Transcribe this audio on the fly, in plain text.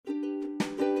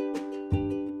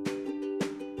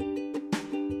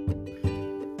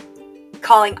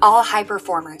calling all high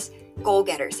performers, goal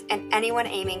getters, and anyone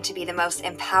aiming to be the most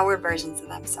empowered versions of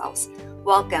themselves.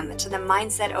 Welcome to the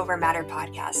Mindset Over Matter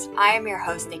podcast. I am your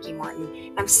host, Nikki Morton,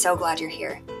 and I'm so glad you're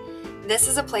here. This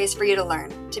is a place for you to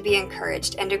learn, to be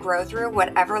encouraged, and to grow through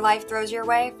whatever life throws your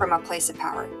way from a place of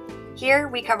power. Here,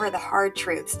 we cover the hard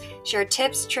truths, share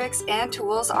tips, tricks, and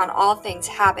tools on all things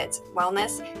habits,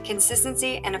 wellness,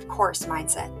 consistency, and of course,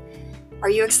 mindset. Are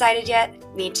you excited yet?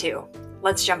 Me too.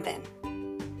 Let's jump in.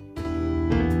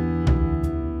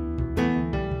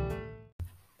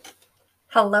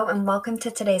 Hello and welcome to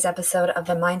today's episode of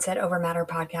the Mindset Over Matter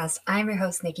podcast. I'm your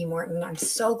host, Nikki Morton. I'm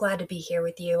so glad to be here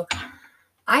with you.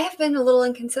 I have been a little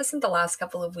inconsistent the last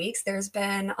couple of weeks. There's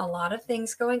been a lot of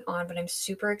things going on, but I'm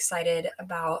super excited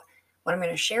about what I'm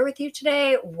going to share with you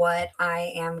today, what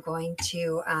I am going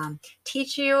to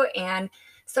teach you, and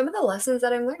some of the lessons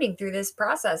that I'm learning through this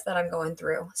process that I'm going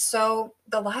through. So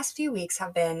the last few weeks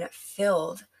have been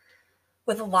filled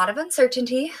with a lot of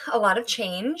uncertainty, a lot of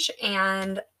change,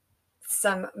 and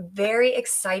some very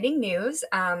exciting news.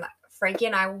 Frankie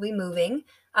and I will be moving.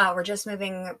 We're just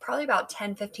moving probably about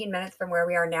 10-15 minutes from where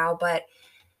we are now, but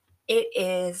it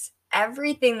is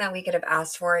everything that we could have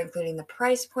asked for, including the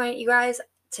price point. You guys,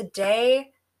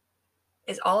 today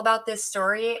is all about this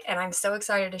story, and I'm so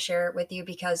excited to share it with you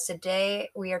because today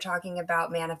we are talking about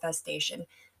manifestation.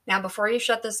 Now, before you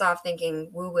shut this off thinking,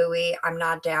 woo-woo-wee, I'm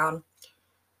not down,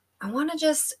 I want to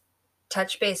just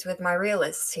touch base with my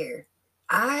realists here.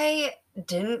 I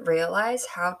didn't realize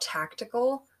how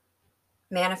tactical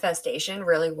manifestation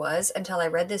really was until I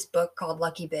read this book called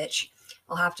Lucky Bitch.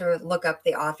 I'll have to look up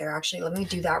the author. Actually, let me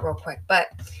do that real quick. But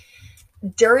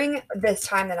during this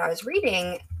time that I was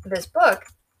reading this book,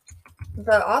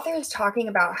 the author is talking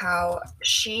about how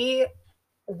she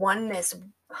won this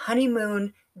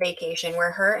honeymoon vacation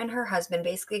where her and her husband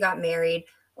basically got married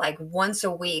like once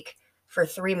a week for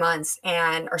 3 months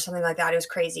or something like that. It was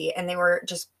crazy. And they were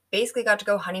just basically got to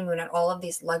go honeymoon at all of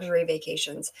these luxury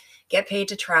vacations, get paid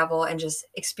to travel and just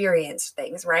experience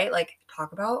things, right? Like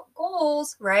talk about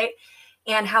goals, right?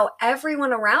 And how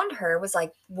everyone around her was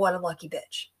like, what a lucky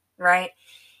bitch, right?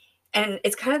 And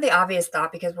it's kind of the obvious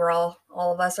thought because we're all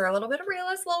of us are a little bit of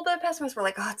realists, a little bit of pessimists. We're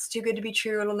like, oh, it's too good to be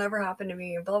true. It'll never happen to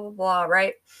me, blah, blah, blah,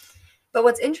 right? But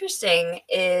what's interesting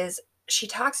is she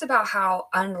talks about how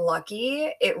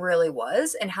unlucky it really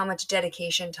was and how much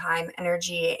dedication, time,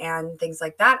 energy, and things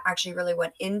like that actually really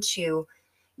went into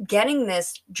getting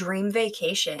this dream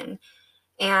vacation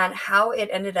and how it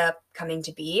ended up coming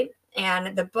to be.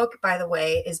 And the book, by the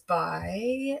way, is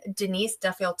by Denise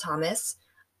Duffield-Thomas.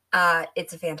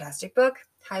 It's a fantastic book.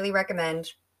 Highly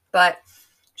recommend. But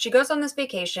she goes on this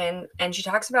vacation and she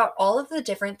talks about all of the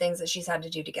different things that she's had to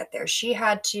do to get there. She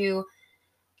had to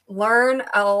learn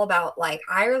all about like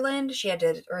Ireland. She had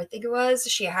to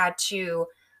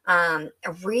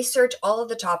research all of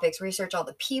the topics, research all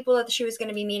the people that she was going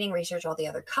to be meeting, research all the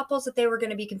other couples that they were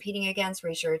going to be competing against,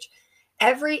 research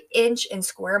every inch and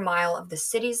square mile of the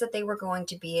cities that they were going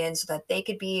to be in so that they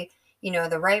could be,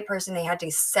 the right person. They had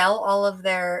to sell all of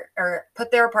or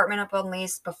put their apartment up on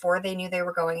lease before they knew they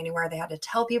were going anywhere. They had to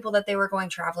tell people that they were going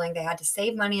traveling. They had to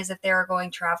save money as if they were going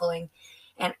traveling.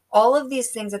 And all of these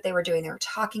things that they were doing, they were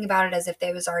talking about it as if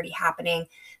they was already happening.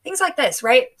 Things like this,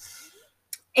 right?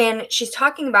 And she's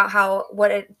talking about how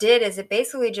what it did is it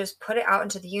basically just put it out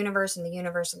into the universe and the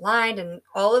universe aligned, and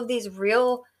all of these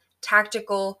real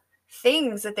tactical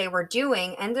things that they were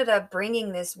doing ended up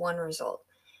bringing this one result.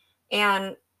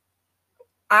 And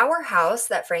our house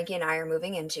that Frankie and I are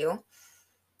moving into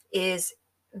is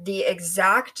the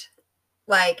exact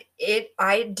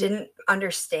I didn't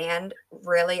understand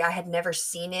really. I had never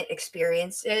seen it,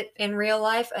 experienced it in real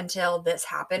life until this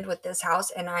happened with this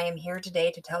house. And I am here today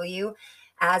to tell you,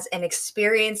 as an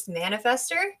experienced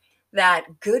manifester,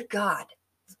 that good God,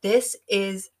 this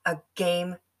is a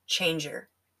game changer.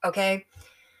 Okay.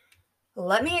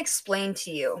 Let me explain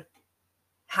to you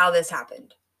how this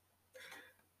happened.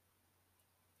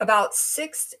 About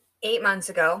 6-8 months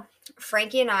ago,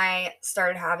 Frankie and I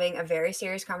started having a very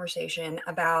serious conversation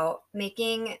about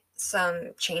making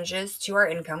some changes to our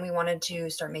income. We wanted to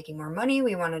start making more money.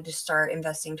 We wanted to start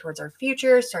investing towards our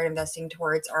future, start investing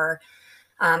towards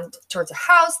towards a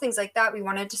house, things like that. We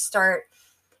wanted to start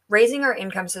raising our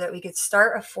income so that we could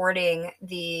start affording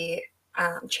the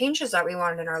changes that we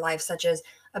wanted in our life, such as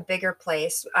a bigger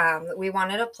place. We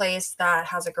wanted a place that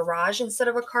has a garage instead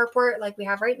of a carport like we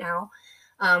have right now.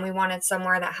 We wanted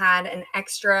somewhere that had an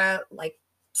extra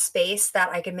space that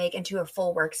I could make into a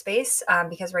full workspace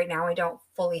because right now I don't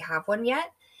fully have one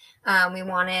yet. We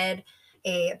wanted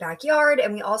a backyard,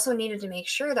 and we also needed to make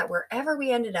sure that wherever we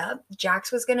ended up,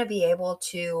 Jax was going to be able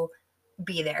to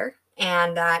be there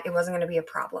and that it wasn't going to be a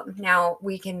problem. Now,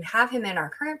 we can have him in our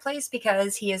current place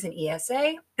because he is an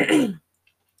ESA, an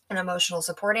emotional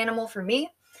support animal for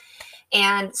me.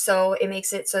 And so it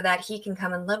makes it so that he can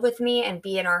come and live with me and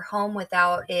be in our home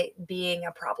without it being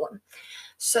a problem.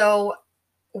 So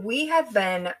we have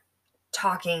been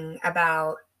talking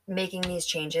about making these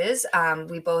changes.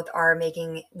 We both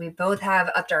have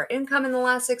upped our income in the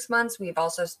last 6 months. We've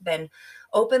also been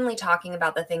openly talking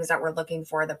about the things that we're looking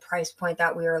for, the price point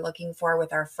that we were looking for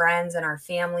with our friends and our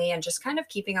family, and just kind of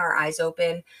keeping our eyes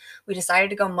open. We decided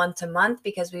to go month to month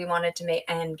because we wanted to make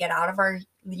and get out of our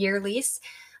year lease.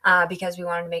 Because we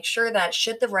wanted to make sure that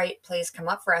should the right place come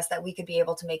up for us, that we could be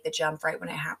able to make the jump right when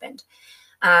it happened.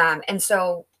 And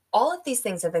so all of these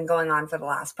things have been going on for the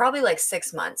last probably like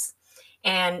 6 months.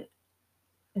 And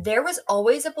there was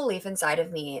always a belief inside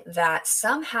of me that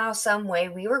somehow, some way,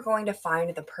 we were going to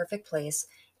find the perfect place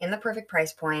in the perfect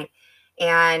price point.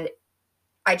 And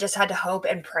I just had to hope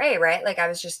and pray, right? Like I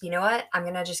was just, you know what? I'm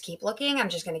going to just keep looking. I'm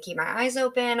just going to keep my eyes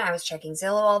open. I was checking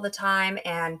Zillow all the time.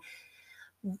 And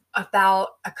about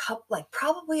like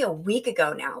probably a week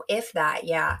ago now, if that,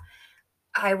 yeah,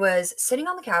 I was sitting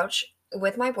on the couch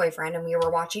with my boyfriend and we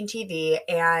were watching TV,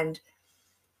 and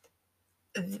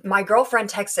my girlfriend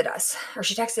texted us, or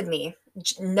she texted me,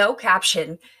 no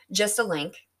caption, just a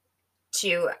link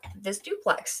to this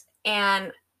duplex.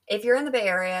 And if you're in the Bay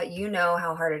Area, you know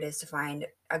how hard it is to find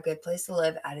a good place to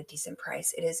live at a decent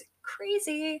price. It is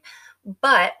crazy.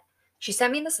 But she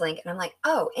sent me this link and I'm like,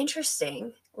 oh,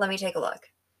 interesting. Let me take a look.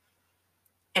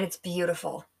 And it's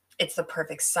beautiful. It's the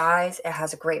perfect size. It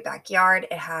has a great backyard.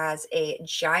 It has a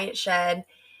giant shed.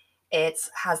 It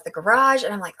has the garage.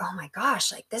 And I'm like, oh my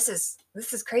gosh, like this is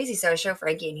crazy. So I show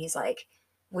Frankie and he's like,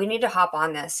 we need to hop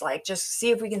on this. Like, just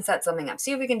see if we can set something up.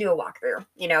 See if we can do a walkthrough,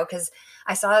 because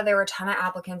I saw that there were a ton of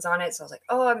applicants on it. So I was like,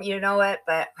 oh, you know what?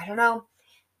 But I don't know.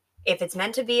 If it's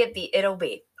meant to be, it'll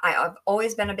be. I've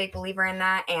always been a big believer in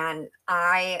that. And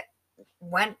I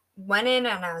went in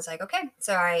and I was like, okay.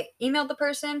 So I emailed the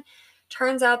person.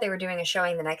 Turns out they were doing a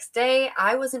showing the next day.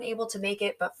 I wasn't able to make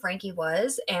it, but Frankie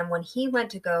was. And when he went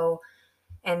to go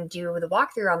and do the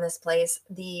walkthrough on this place,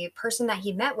 the person that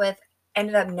he met with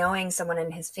ended up knowing someone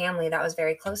in his family that was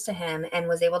very close to him and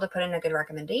was able to put in a good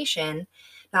recommendation.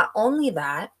 Not only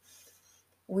that,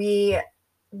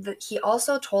 he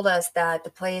also told us that the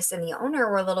place and the owner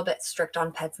were a little bit strict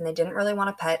on pets and they didn't really want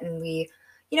a pet. And we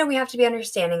have to be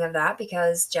understanding of that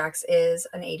because Jax is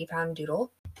an 80-pound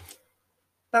doodle.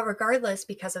 But regardless,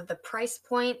 because of the price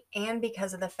point and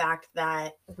because of the fact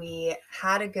that we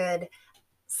had a good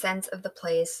sense of the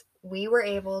place, we were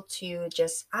able to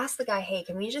just ask the guy, hey,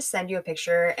 can we just send you a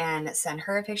picture and send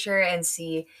her a picture and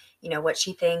see, what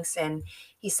she thinks? And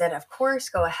he said, of course,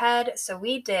 go ahead. So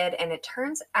we did. And it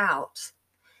turns out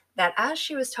that as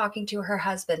she was talking to her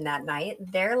husband that night,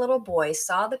 their little boy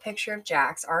saw the picture of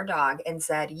Jax, our dog, and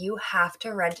said, you have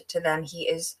to rent it to them.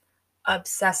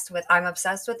 I'm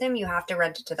obsessed with him. You have to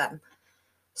rent it to them.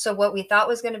 So what we thought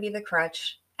was going to be the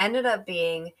crutch ended up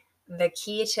being the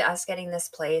key to us getting this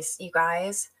place. You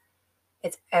guys,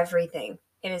 it's everything.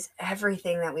 It is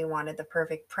everything that we wanted. The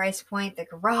perfect price point, the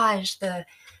garage, the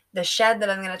shed that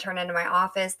I'm going to turn into my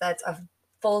office. That's a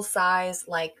full size,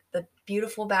 like the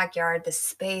beautiful backyard, the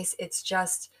space. It's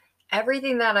just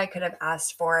everything that I could have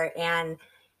asked for. And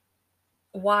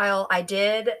while I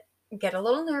did get a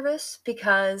little nervous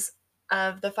because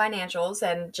of the financials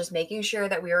and just making sure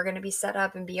that we were going to be set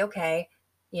up and be okay,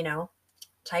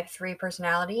 type 3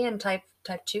 personality and type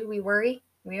 2, we worry.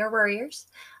 We are worriers.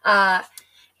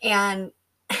 And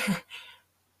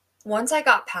once I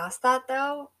got past that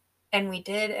though, and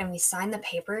we signed the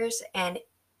papers and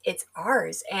it's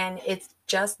ours, and it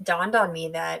just dawned on me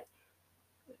that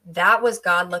was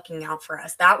God looking out for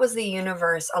us. That was the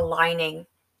universe aligning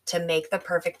to make the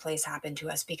perfect place happen to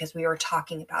us because we were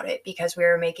talking about it, because we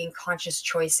were making conscious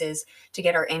choices to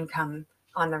get our income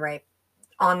on the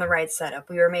right setup.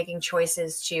 We were making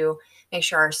choices to make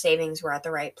sure our savings were at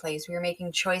the right place. We were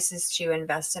making choices to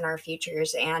invest in our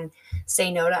futures and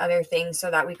say no to other things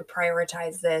so that we could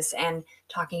prioritize this, and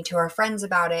talking to our friends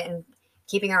about it and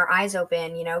keeping our eyes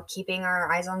open, keeping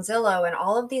our eyes on Zillow and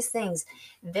all of these things.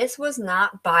 This was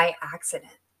not by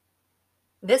accident.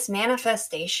 This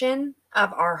manifestation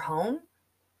of our home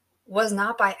was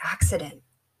not by accident.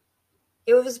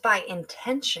 It was by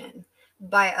intention,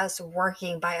 by us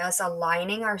working, by us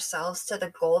aligning ourselves to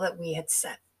the goal that we had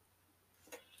set.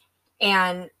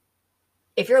 And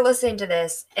if you're listening to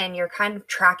this and you're kind of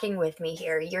tracking with me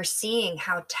here, you're seeing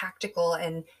how tactical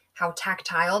and how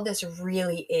tactile this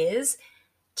really is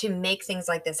to make things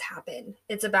like this happen.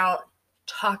 It's about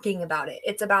talking about it.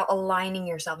 It's about aligning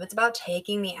yourself. It's about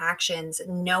taking the actions,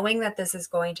 knowing that this is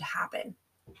going to happen,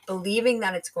 believing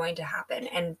that it's going to happen,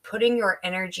 and putting your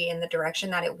energy in the direction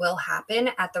that it will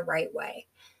happen at the right way.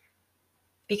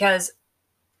 Because,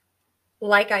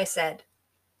 like I said,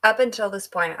 up until this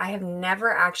point, I have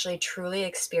never actually truly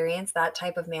experienced that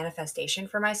type of manifestation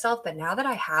for myself. But now that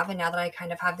I have, and now that I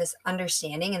kind of have this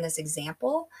understanding and this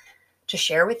example to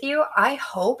share with you, I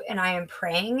hope and I am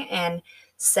praying and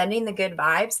sending the good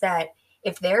vibes that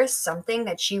if there is something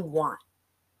that you want,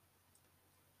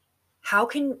 how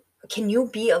can you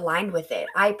be aligned with it?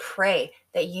 I pray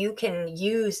that you can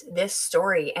use this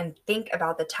story and think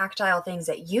about the tactile things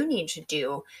that you need to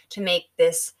do to make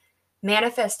this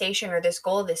manifestation or this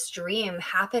goal, this dream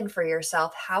happen for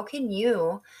yourself. How can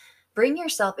you bring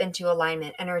yourself into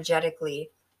alignment energetically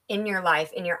in your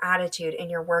life, in your attitude, in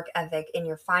your work ethic, in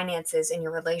your finances, in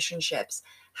your relationships?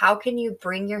 How can you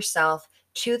bring yourself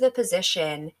to the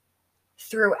position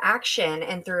through action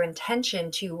and through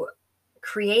intention to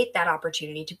create that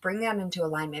opportunity, to bring that into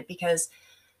alignment? Because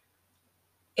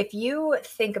if you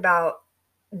think about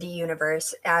the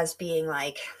universe as being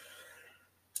like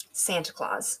Santa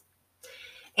Claus,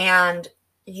 and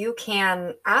you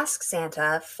can ask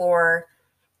Santa for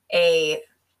a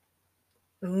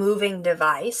moving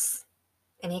device,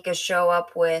 and he could show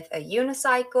up with a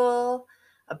unicycle,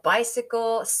 a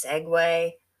bicycle, a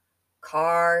Segway,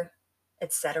 car,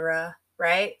 etc.,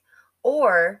 right?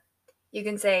 Or you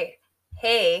can say,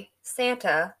 "Hey,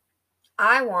 Santa,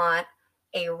 I want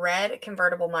a red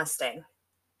convertible Mustang."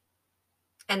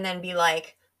 And then be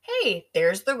like, "Hey,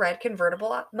 there's the red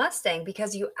convertible Mustang,"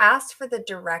 because you asked for the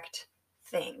direct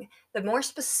thing. The more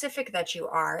specific that you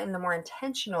are and the more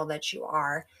intentional that you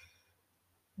are,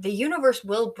 the universe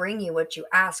will bring you what you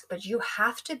ask, but you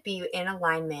have to be in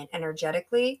alignment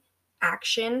energetically,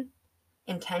 action,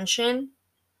 intention,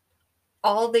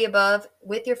 all the above,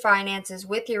 with your finances,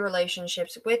 with your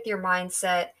relationships, with your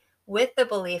mindset, with the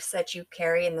beliefs that you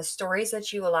carry and the stories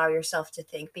that you allow yourself to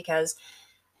think. Because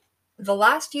the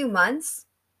last few months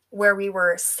where we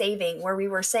were saving, where we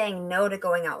were saying no to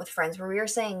going out with friends, where we were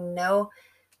saying no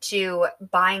to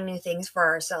buying new things for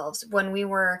ourselves, when we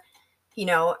were,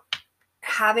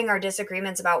 having our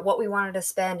disagreements about what we wanted to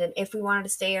spend and if we wanted to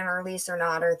stay in our lease or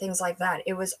not, or things like that.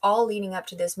 It was all leading up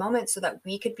to this moment so that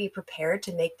we could be prepared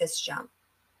to make this jump.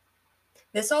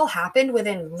 This all happened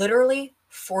within literally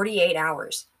 48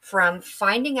 hours from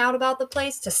finding out about the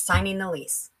place to signing the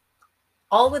lease.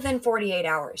 All within 48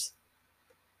 hours.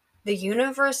 The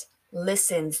universe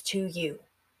listens to you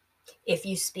if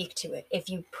you speak to it, if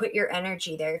you put your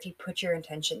energy there, if you put your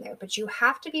intention there. But you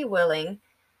have to be willing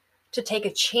to take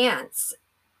a chance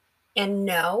and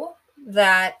know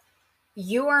that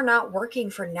you are not working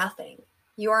for nothing.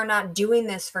 You are not doing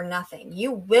this for nothing.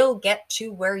 You will get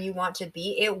to where you want to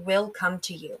be. It will come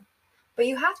to you. But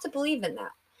you have to believe in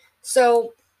that.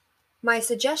 So my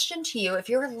suggestion to you, if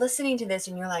you're listening to this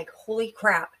and you're like, "Holy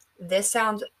crap, this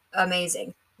sounds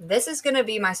amazing," this is going to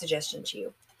be my suggestion to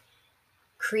you.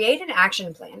 Create an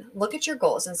action plan. Look at your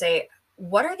goals and say,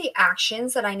 what are the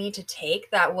actions that I need to take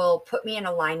that will put me in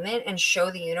alignment and show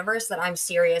the universe that I'm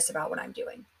serious about what I'm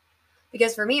doing?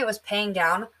 Because for me, it was paying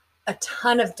down a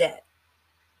ton of debt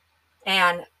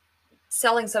and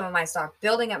selling some of my stock,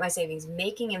 building up my savings,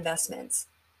 making investments.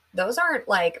 Those aren't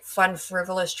like fun,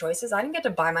 frivolous choices. I didn't get to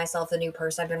buy myself the new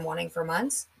purse I've been wanting for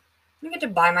months. I didn't get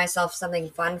to buy myself something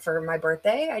fun for my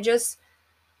birthday.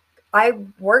 I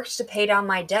worked to pay down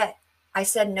my debt. I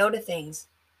said no to things.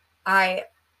 I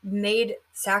made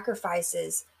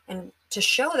sacrifices and to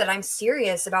show that I'm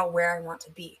serious about where I want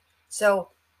to be. So,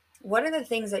 what are the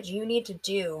things that you need to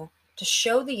do to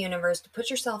show the universe, to put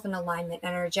yourself in alignment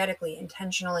energetically,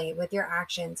 intentionally with your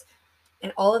actions,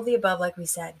 and all of the above, like we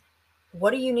said? What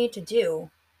do you need to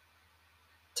do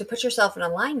to put yourself in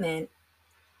alignment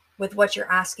with what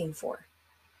you're asking for?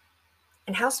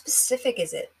 And how specific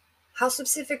is it? How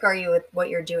specific are you with what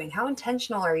you're doing? How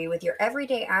intentional are you with your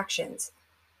everyday actions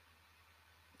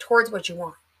towards what you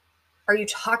want? Are you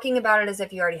talking about it as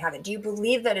if you already have it? Do you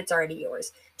believe that it's already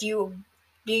yours? Do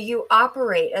you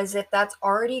operate as if that's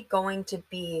already going to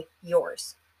be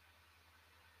yours?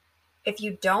 If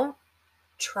you don't,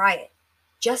 try it.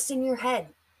 Just in your head.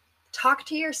 Talk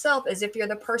to yourself as if you're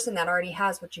the person that already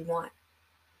has what you want.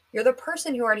 You're the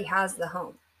person who already has the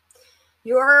home.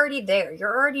 You're already there. You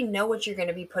already know what you're going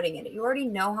to be putting in it. You already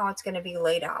know how it's going to be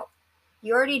laid out.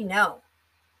 You already know.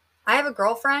 I have a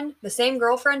girlfriend, the same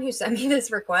girlfriend who sent me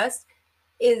this request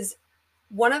is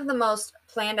one of the most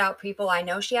planned out people I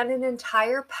know. She had an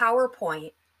entire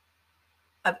PowerPoint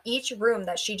of each room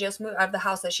that she just moved, of the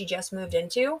house that she just moved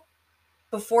into,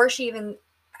 before she even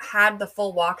had the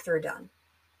full walkthrough done.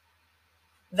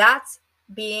 That's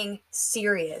being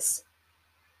serious.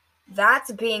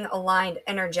 That's being aligned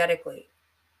energetically.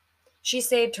 She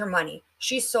saved her money.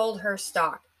 She sold her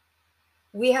stock.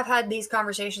 We have had these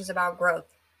conversations about growth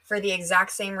for the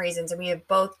exact same reasons, and we have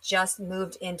both just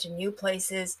moved into new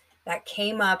places that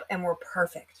came up and were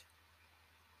perfect.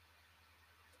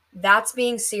 That's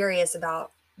being serious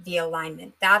about the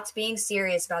alignment. That's being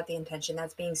serious about the intention.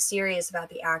 That's being serious about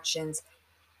the actions.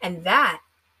 And that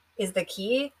is the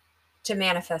key to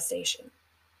manifestation.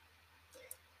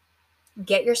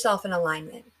 Get yourself in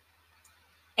alignment.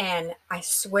 And I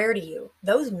swear to you,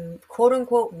 those quote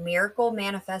unquote miracle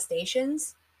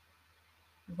manifestations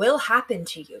will happen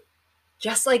to you,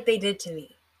 just like they did to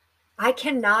me. I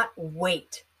cannot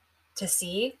wait to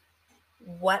see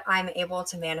what I'm able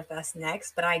to manifest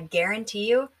next, but I guarantee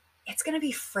you it's going to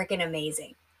be freaking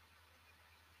amazing.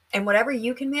 And whatever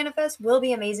you can manifest will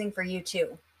be amazing for you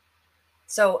too.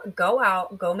 So go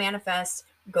out, go manifest,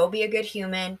 go be a good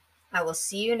human. I will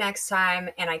see you next time,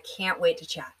 and I can't wait to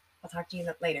chat. I'll talk to you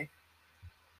later.